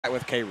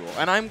with K-Rool,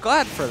 and I'm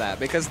glad for that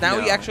because now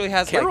he actually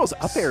has K-Rool's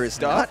up air is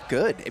not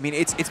good. I mean,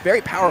 it's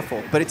very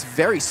powerful, but it's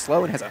very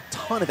slow and has a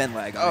ton of end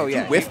lag. Oh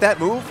yeah, if you whiff that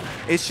move,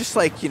 it's just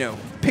like, you know,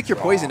 pick your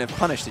poison and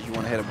punish that you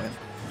want to hit him with.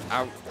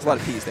 There's a lot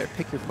of P's there.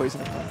 Pick your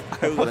poison and punish.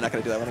 I'm probably not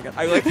going to do that one again.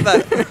 I like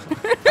that.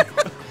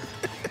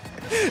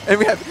 And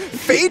we have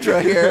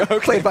Phaedra here,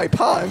 played by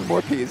Pong.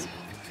 More P's.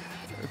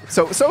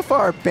 So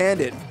far,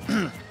 Bandit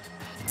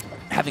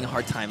having a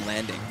hard time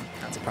landing.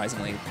 Not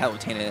surprisingly,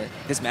 Palutena,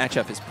 this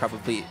matchup is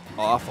probably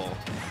awful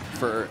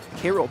for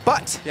K-Rool.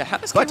 But yeah, how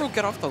does K-Rool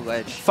get off the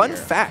ledge? Fun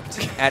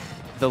fact, at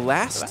the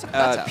last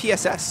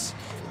PSS,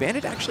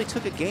 Bandit actually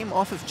took a game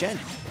off of Gen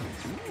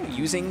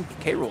using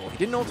K-Rool. He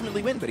didn't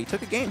ultimately win, but he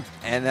took a game.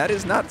 And that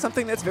is not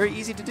something that's very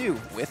easy to do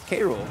with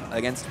K-Rool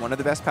against one of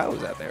the best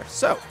Palos out there.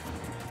 So,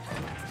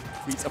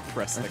 please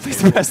oppress the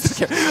Please oppress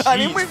the I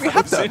mean,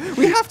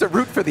 we have to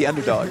root for the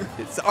underdog.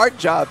 It's our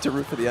job to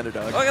root for the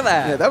underdog. Look at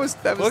that. Yeah, that was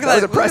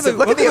impressive.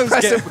 Look at the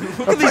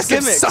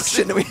oppressive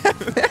suction that we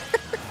have there.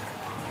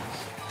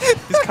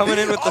 He's coming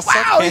in with the suck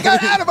wow, he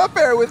got out of up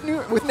air with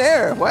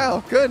Nair.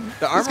 Wow, good.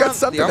 The armor, He's got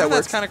something the armor that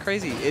works. that's kind of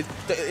crazy. It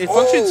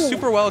functions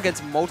super well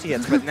against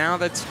multi-hits, but now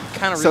that's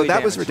kind of really So that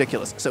damaged. was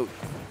ridiculous. So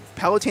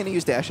Palutena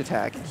used dash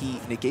attack.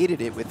 He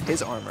negated it with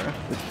his armor,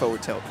 with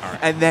forward tilt. Right.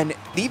 And then,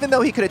 even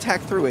though he could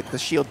attack through it, the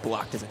shield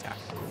blocked his attack.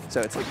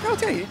 So it's like,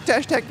 Palutena, you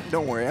dash attack,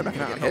 don't worry, I'm not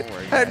going to get hit.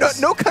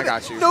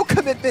 Worry, no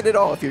commitment at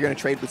all if you're going to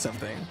trade with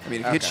something. I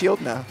mean, if you hit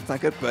shield, no, it's not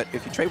good. But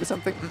if you trade with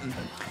something,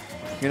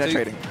 you're not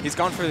trading. He's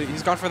gone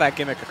for that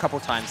gimmick a couple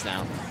times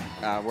now,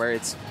 where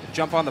it's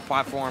jump on the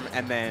platform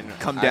and then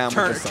come down,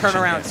 turn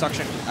around,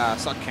 suction,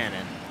 suck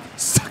cannon.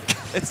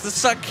 It's the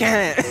suck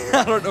cannon.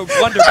 I don't know,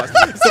 blunderbuss.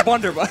 It's the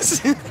blunderbuss.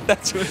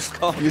 That's what it's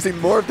called. Using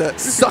more of the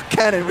suck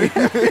cannon we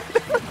have.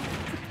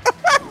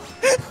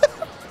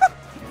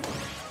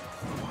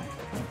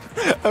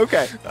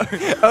 Okay.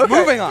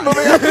 Moving on.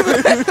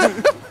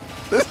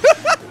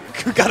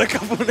 Got a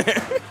couple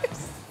there.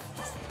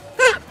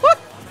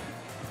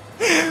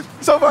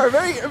 So far,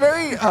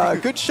 very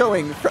good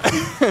showing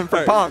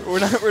for Pong.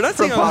 We're not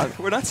seeing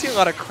a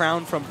lot of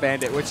crown from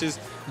Bandit, which is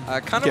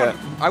kind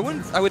of. I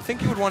would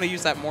think you would want to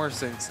use that more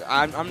since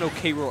I'm no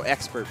K-Rool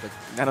expert, but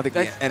I don't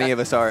think any of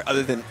us are,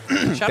 other than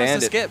shout Bandit. out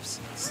to Skips.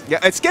 Yeah,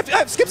 it's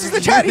Skips. Skips is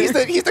the chat. He's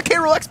the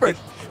K-Rool expert.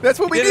 That's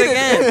what we did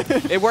needed.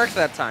 Again. It worked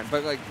that time,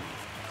 but like.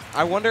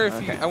 I wonder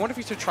if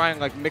you should try and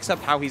like mix up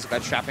how he's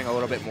trapping a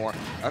little bit more.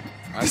 You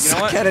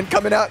know what? Cannon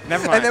coming out.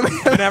 Never mind. And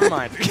then Never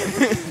mind.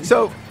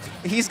 So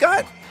he's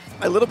got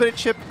a little bit of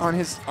chip on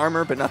his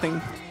armor, but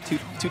nothing too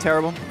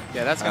terrible.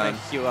 Yeah, that's gonna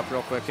heal up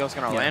real quick. He's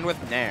gonna land with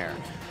Nair.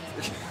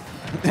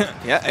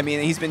 Yeah, I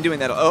mean he's been doing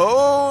that.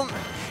 Oh,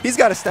 he's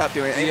got to stop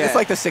doing it. Yeah. It's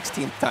like the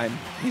 16th time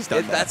he's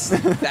done that.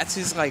 That's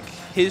his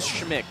his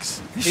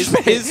schmicks.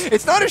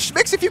 It's not a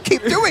schmicks if you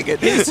keep doing it.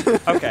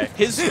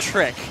 His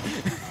trick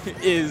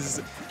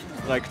is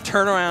like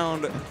turn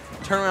around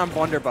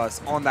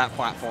blunderbuss on that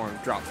platform,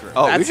 drop through.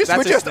 Oh,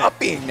 we're just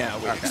up-being now.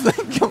 We're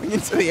just going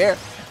into the air.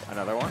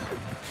 Another one.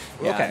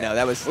 Yeah, okay. No,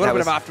 that was a little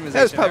bit of optimization.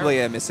 That was probably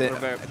a miss. I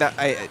don't know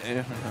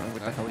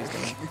what the hell he's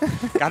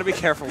doing. Got to be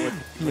careful with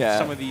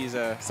some of these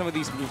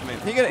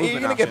movements. You're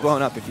gonna get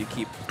blown up if you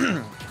keep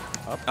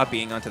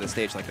up-being onto the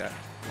stage like that.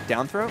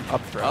 Down throw,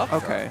 up throw.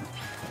 Okay.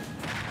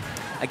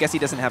 I guess he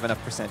doesn't have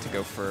enough percent to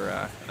go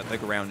for the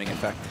grounding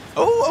effect.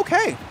 Oh,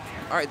 okay.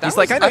 All right, he's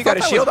like, I know you got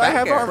a shield, I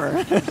have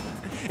armor.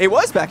 It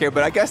was back air,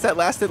 but I guess that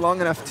lasted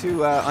long enough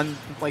to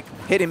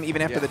hit him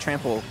even after the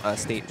trample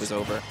state was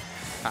over.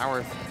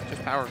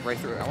 Just power right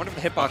through. I wonder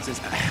if the hitbox is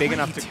big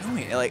enough to do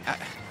it. Like,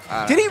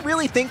 did he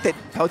really think that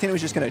Palutena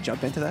was just going to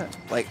jump into that?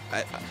 Like,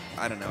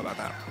 I don't know about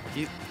that.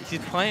 He's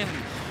playing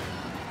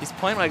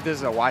like this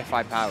is a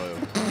Wi-Fi Palu.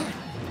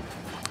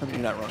 I mean, you're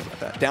not wrong about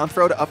that. Down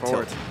throw to up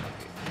tilt.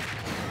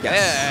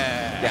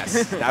 Yes.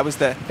 Yes. That was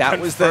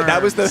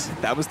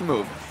the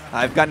move.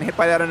 I've gotten hit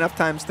by that enough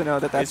times to know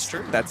that that's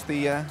true. That's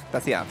the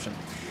option.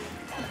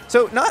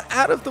 So not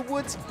out of the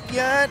woods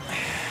yet.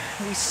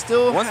 We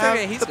still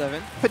have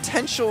the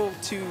potential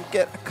to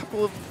get a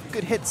couple of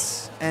good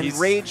hits, and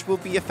rage will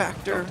be a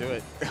factor. Don't do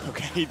it.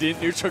 Okay, he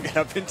didn't neutral get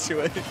up into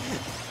it.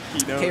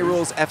 He knows.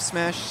 K-Rool's F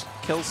smash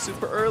kills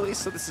super early,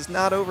 so this is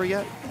not over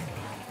yet.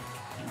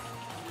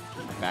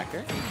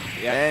 Backer?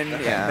 Yeah.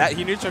 And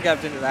he neutral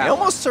gapped into that. He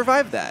almost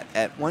survived that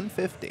at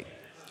 150.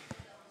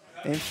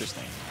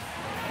 Interesting.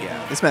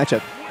 Yeah, this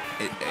matchup,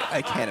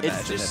 I can't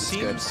imagine it just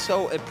seems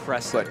so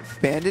impressive.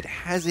 But Bandit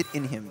has it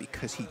in him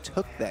because he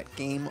took that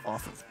game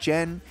off of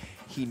Gen.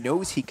 He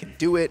knows he can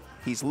do it.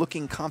 He's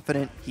looking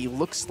confident. He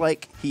looks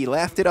like he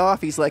laughed it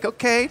off. He's like,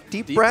 okay,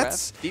 deep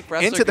breaths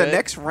into the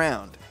next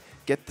round.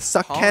 Get the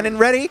suck cannon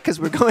ready because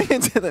we're going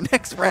into the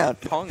next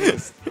round. Pong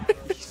is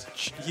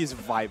he's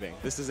vibing.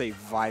 This is a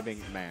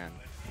vibing man.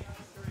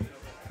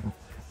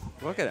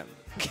 Look at him.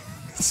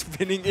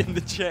 Spinning in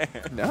the chair.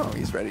 No,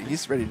 he's ready.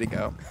 He's ready to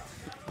go.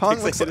 Pong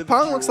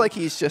looks like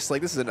he's just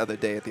like, this is another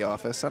day at the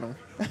office. I don't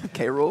know.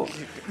 K-Rool.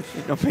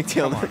 No big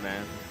deal. Come on,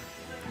 man.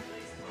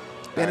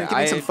 Bandit, give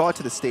me some thought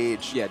to the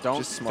stage. Yeah,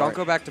 don't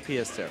go back to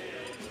PS2.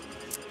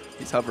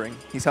 He's hovering.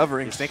 He's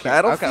hovering. He's thinking.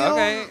 Battlefield.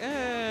 Okay.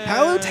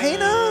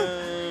 Palutena.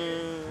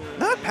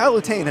 Not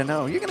Palutena,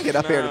 no. You're gonna get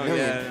up aired a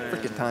million yeah.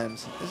 freaking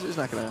times. This is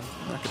not gonna.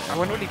 I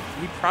wonder what he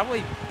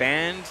probably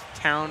banned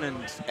Town and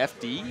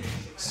FD.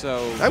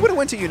 So I would have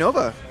went to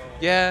Unova.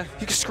 Yeah.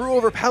 You can screw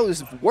over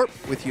Palu's warp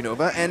with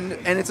Unova, and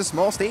it's a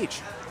small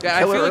stage. Yeah,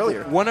 I feel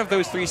like one of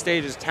those 3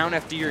 stages, Town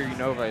FD or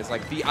Unova, is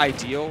like the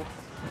ideal.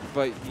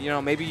 But you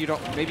know, maybe you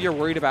don't. Maybe you're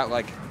worried about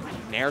like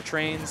Nair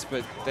trains,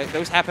 but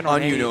those happen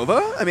on any,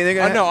 Unova. I mean, they're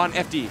gonna. No, on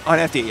FD. On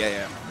FD,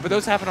 yeah. But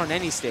those happen on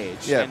any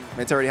stage. Yeah,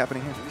 it's already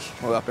happening here.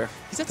 Well, up there.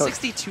 He's at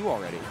 62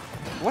 already.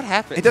 What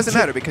happened? It doesn't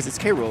matter because it's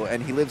K-Rool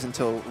and he lives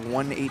until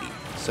 180.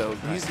 So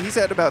he's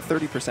at about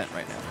 30%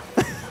 right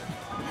now.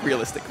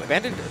 Realistically.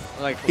 Bandit,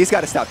 like he's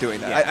got to stop doing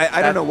that. Yeah,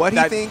 I don't know what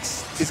he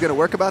thinks is going to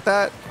work about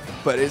that,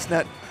 but it's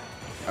not.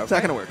 Okay. It's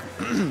not going to work.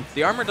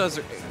 The armor does.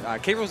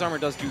 K-Rool's armor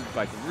does do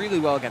like really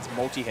well against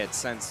multi-hits,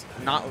 since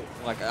not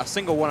like a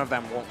single one of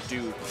them won't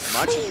do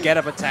much. Get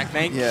up attack,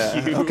 thank you.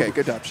 Okay,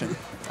 good option.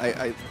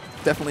 I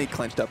definitely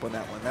clenched up on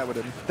that one. That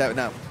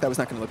was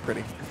not going to look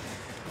pretty.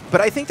 But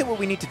I think that what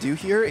we need to do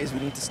here is we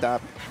need to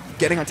stop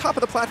getting on top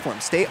of the platform.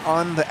 Stay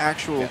on the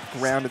actual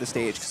ground of the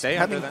stage. Stay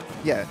under them.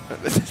 Yeah.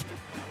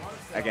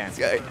 Again.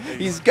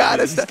 He's got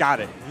it. He's got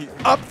it.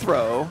 Up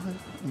throw.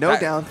 No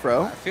down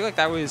throw. I feel like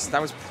that was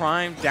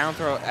prime down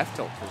throw F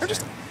tilt.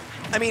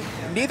 I mean,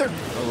 neither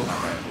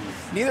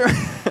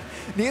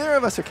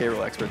of us are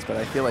K-Rool experts, but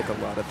I feel like a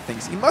lot of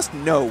things. He must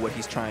know what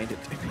he's trying to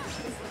do.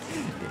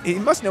 He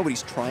must know what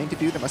he's trying to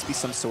do. There must be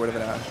some sort of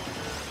a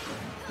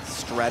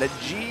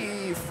strategy.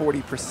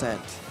 40%.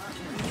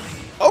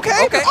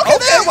 Okay.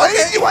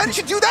 Why didn't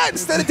you do that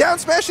instead of down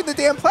smashing the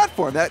damn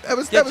platform? That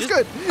was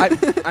good.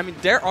 I mean,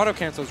 their auto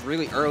cancel is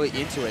really early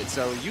into it,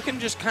 so you can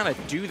just kind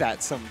of do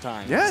that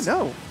sometimes. Yeah,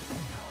 no.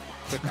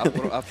 Quick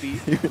little upbeat.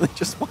 He really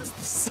just wants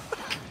to suck.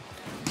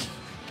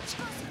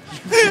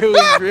 He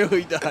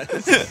really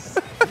does.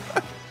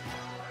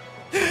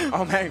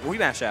 Oh man, we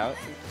mash out.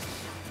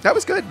 That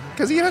was good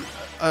because he had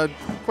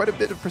quite a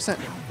bit of percent.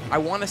 I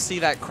want to see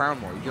that crown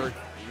more.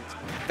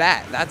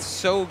 That's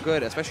so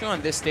good, especially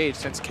on this stage,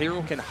 since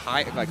K-Rool can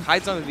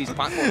hides under these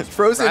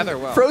platforms rather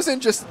well. Frozen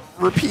just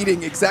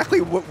repeating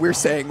exactly what we're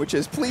saying, which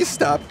is please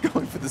stop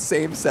going for the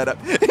same setup.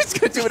 He's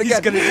going to do it again. He's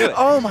going to do it.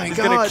 Oh my god.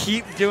 He's going to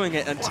keep doing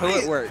it until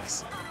it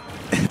works.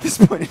 At this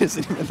point, it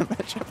isn't even the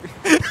matchup.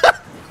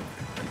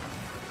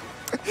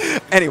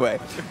 Anyway,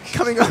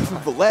 coming off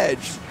of the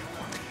ledge.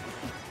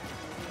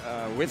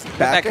 With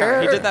that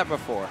counter. He did that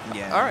before.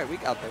 Yeah. All right, we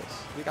got those.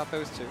 We got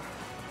those too.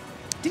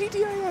 Did he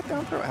DI that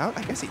down throw out?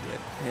 I guess he did.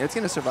 Yeah, it's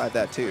going to survive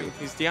that too.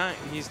 He's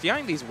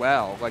DIing these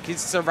well. Like, his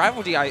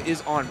survival DI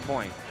is on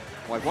point.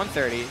 Like,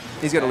 130.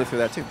 He's going to live through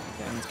that too.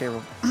 Yeah. It's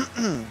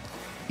K-Rool.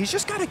 He's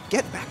just got to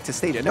get back to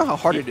stage. I know how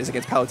hard it is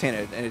against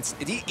Palutena, and it's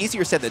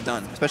easier said than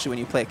done, especially when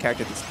you play a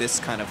character that's this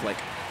kind of like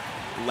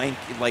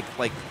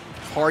like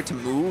hard to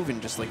move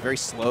and just like very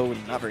slow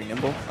and not very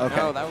nimble. Okay.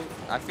 No,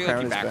 I feel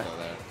like he backloaded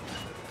that.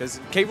 Because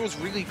K-Rool's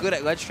really good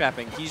at ledge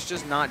trapping. He's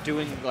just not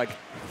doing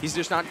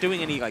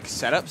any like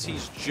setups.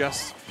 He's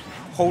just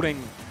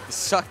holding the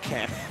suck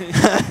cannon.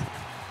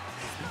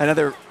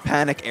 Another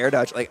panic air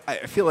dodge. Like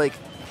I feel like,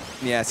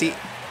 yeah. See,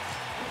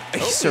 he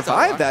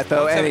survived that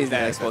though, and he's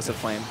an explosive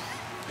flame.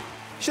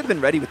 Should have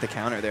been ready with the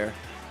counter there.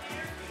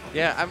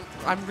 Yeah,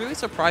 I'm really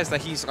surprised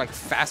that he's like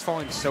fast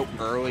falling so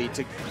early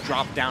to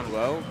drop down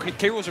low.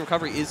 K-Rool's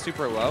recovery is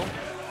super low,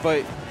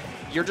 but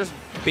you're just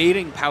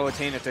baiting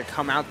Palutena to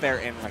come out there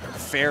and like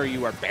fair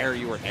you or bear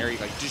you or nair you,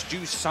 like just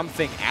do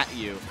something at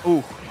you.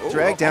 Ooh,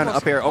 drag down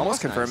up air,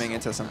 almost confirming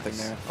into something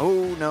there.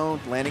 Oh no,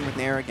 landing with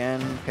nair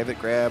again, pivot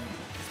grab.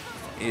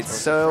 It's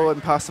so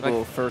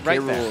impossible for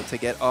K-Rool to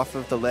get off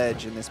of the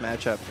ledge in this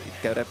matchup.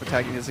 You've got up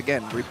attacking this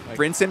again.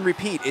 Rinse and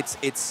repeat.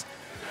 It's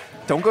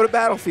don't go to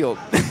battlefield.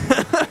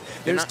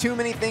 There's too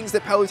many things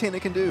that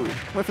Palutena can do.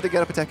 Went for the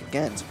get up attack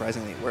again.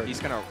 Surprisingly, it worked. He's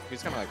gonna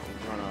like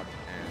run up.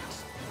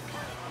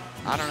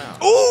 I don't know.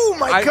 Oh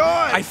my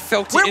god! I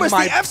felt it in my bones. Where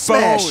was the F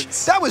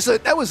smash?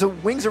 That was a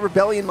Wings of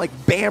Rebellion like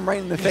bam right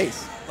in the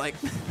face. Like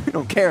we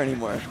don't care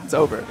anymore. It's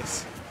over.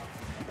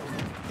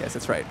 Yes,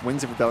 that's right.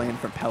 Wings of Rebellion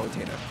from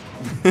Palutena.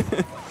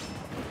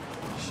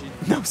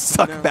 No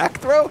suck back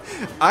throw?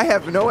 I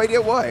have no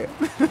idea why.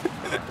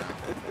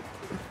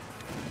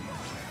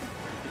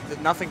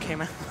 Nothing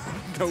came out.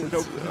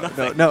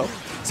 Nothing. No.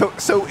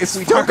 So if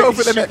we don't go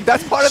for the mix,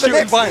 that's part of the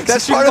mix.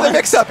 That's part of the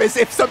mix-up. Is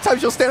if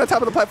sometimes you'll stand on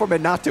top of the platform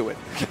and not do it.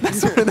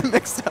 That's part of the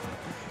mix-up.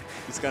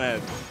 He's gonna.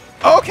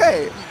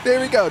 Okay, there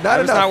we go.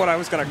 Not enough. That's not what I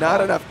was gonna call.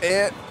 Not enough.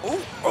 And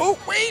oh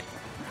wait.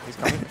 He's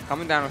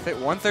coming down with it.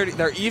 130.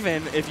 They're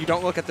even if you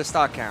don't look at the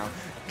stock count.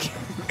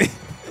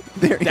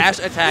 Dash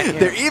attack.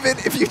 They're even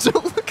if you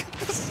don't look at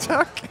the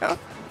stock count.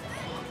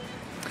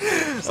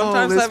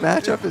 Sometimes this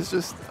matchup is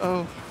just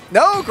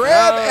no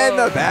grab and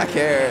the back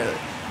air.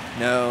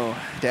 No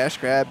dash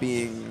grab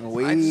being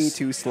way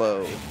too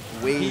slow.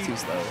 Way too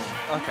slow.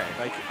 Okay,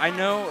 like I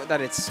know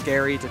that it's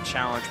scary to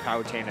challenge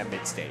Palutena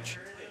mid stage,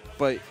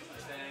 but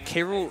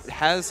K-Rool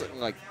has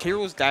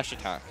K-Rool's dash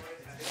attack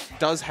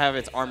does have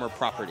its armor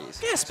properties.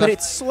 Yes, So but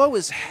it's slow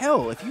as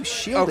hell. If you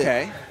shield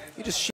it, you just